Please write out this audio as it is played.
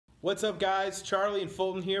What's up, guys? Charlie and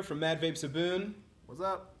Fulton here from Mad Vapes of Boone. What's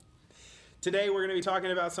up? Today we're going to be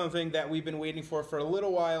talking about something that we've been waiting for a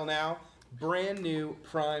little while now. Brand new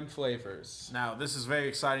Prime flavors. Now, this is very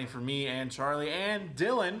exciting for me and Charlie and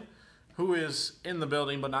Dylan, who is in the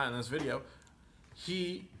building but not in this video.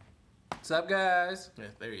 What's up, guys? Yeah,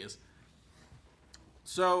 there he is.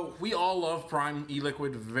 So, we all love Prime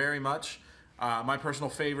e-liquid very much. My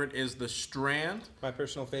personal favorite is the Strand. My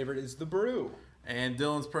personal favorite is the Brew. And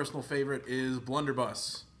Dylan's personal favorite is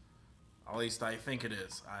Blunderbuss. At least I think it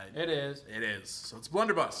is. It is. It is. So it's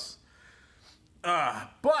Blunderbuss.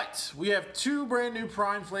 But we have two brand new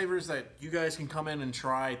Prime flavors that you guys can come in and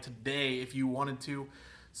try today if you wanted to.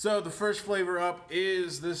 So the first flavor up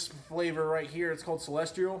is this flavor right here. It's called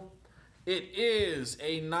Celestial. It is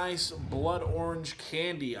a nice blood orange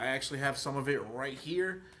candy. I actually have some of it right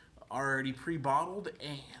here, already pre-bottled,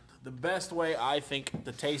 and the best way I think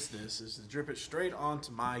to taste this is to drip it straight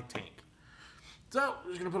onto my tank. So, I'm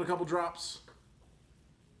just going to put a couple drops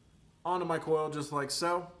onto my coil just like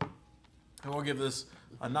so. And we'll give this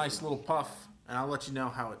a nice little puff, and I'll let you know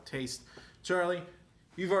how it tastes. Charlie,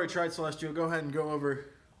 you've already tried Celestial. Go ahead and go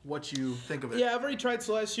over what you think of it. Yeah, I've already tried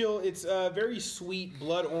Celestial. It's a very sweet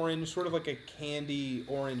blood orange, sort of like a candy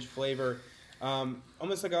orange flavor.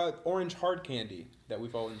 Almost like an orange hard candy that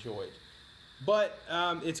we've all enjoyed. But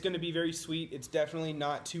it's going to be very sweet. It's definitely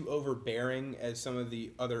not too overbearing as some of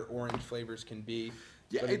the other orange flavors can be.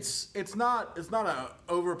 Yeah, it's not a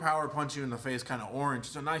overpower punch you in the face kind of orange.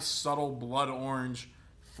 It's a nice subtle blood orange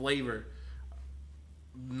flavor.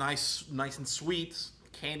 Nice and sweet,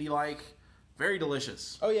 candy like, very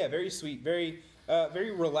delicious. Oh yeah, very sweet, very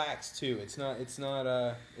relaxed too. It's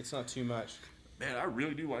not too much. Man, I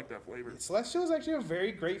really do like that flavor. Celestial is actually a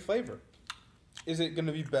very great flavor. Is it going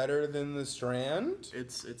to be better than the Strand?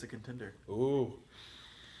 It's a contender. Ooh.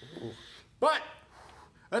 But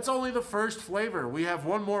that's only the first flavor. We have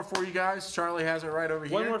one more for you guys. Charlie has it right over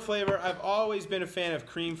here. One more flavor. I've always been a fan of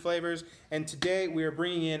cream flavors, and today we are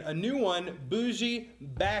bringing in a new one, Bougie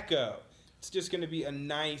Bacco. It's just going to be a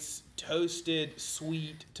nice, toasted,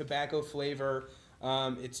 sweet tobacco flavor.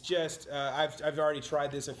 It's just, I've already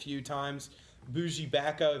tried this a few times. Bougie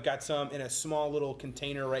Bacco, I've got some in a small little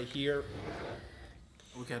container right here.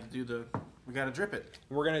 We got to drip it.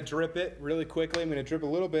 We're going to drip it really quickly. I'm going to drip a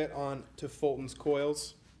little bit onto Fulton's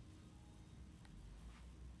coils.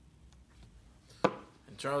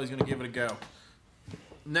 And Charlie's going to give it a go.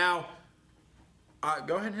 Now,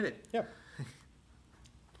 go ahead and hit it. Yeah.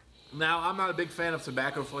 Now, I'm not a big fan of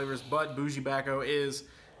tobacco flavors, but Bougie Bacco is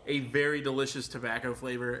a very delicious tobacco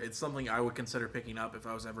flavor. It's something I would consider picking up if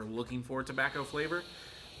I was ever looking for a tobacco flavor.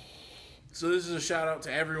 So this is a shout out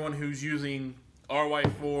to everyone who's using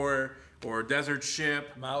RY4 or Desert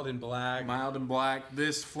Ship. Mild and black. Mild and black.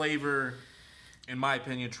 This flavor, in my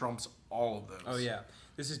opinion, trumps all of those. Oh yeah.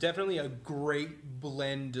 This is definitely a great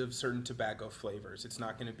blend of certain tobacco flavors. It's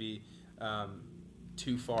not going to be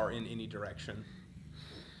too far in any direction.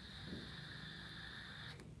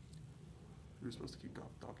 You were supposed to keep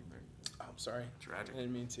talking there. Oh, I'm sorry. Tragic. I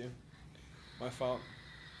didn't mean to. My fault.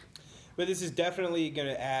 But this is definitely going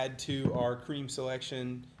to add to our cream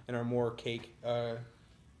selection and our more cake.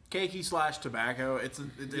 Cakey / tobacco. It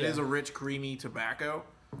is a rich, creamy tobacco.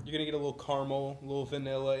 You're going to get a little caramel, a little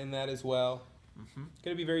vanilla in that as well. Mm-hmm. It's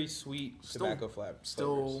going to be very sweet tobacco flavors.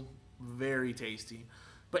 Still very tasty.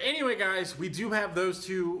 But anyway, guys, we do have those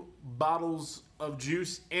two bottles of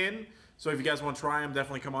juice in. So if you guys want to try them,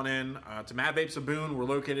 definitely come on in to Mad Vapes of Boone. We're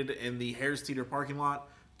located in the Harris Teeter parking lot,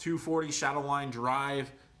 240 Shadowline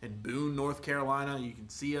Drive in Boone, North Carolina. You can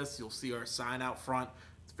see us. You'll see our sign out front.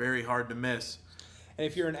 It's very hard to miss. And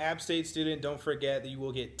if you're an App State student, don't forget that you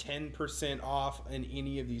will get 10% off in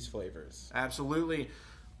any of these flavors. Absolutely.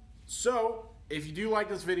 So if you do like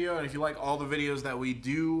this video and if you like all the videos that we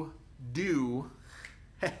do,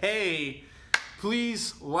 hey,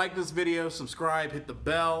 please like this video, subscribe, hit the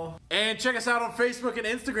bell, and check us out on Facebook and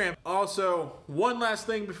Instagram. Also, one last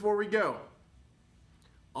thing before we go.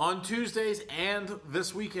 On Tuesdays and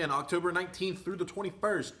this weekend, October 19th through the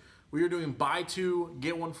 21st, we are doing buy two,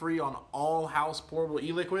 get one free on all house pourable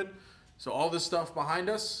e-liquid. So all this stuff behind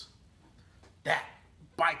us, that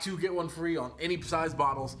buy two, get one free on any size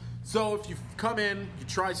bottles. So if you come in, you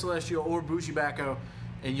try Celestial or Bougie Bacco,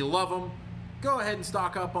 and you love them, go ahead and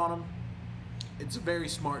stock up on them. It's a very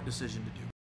smart decision to do.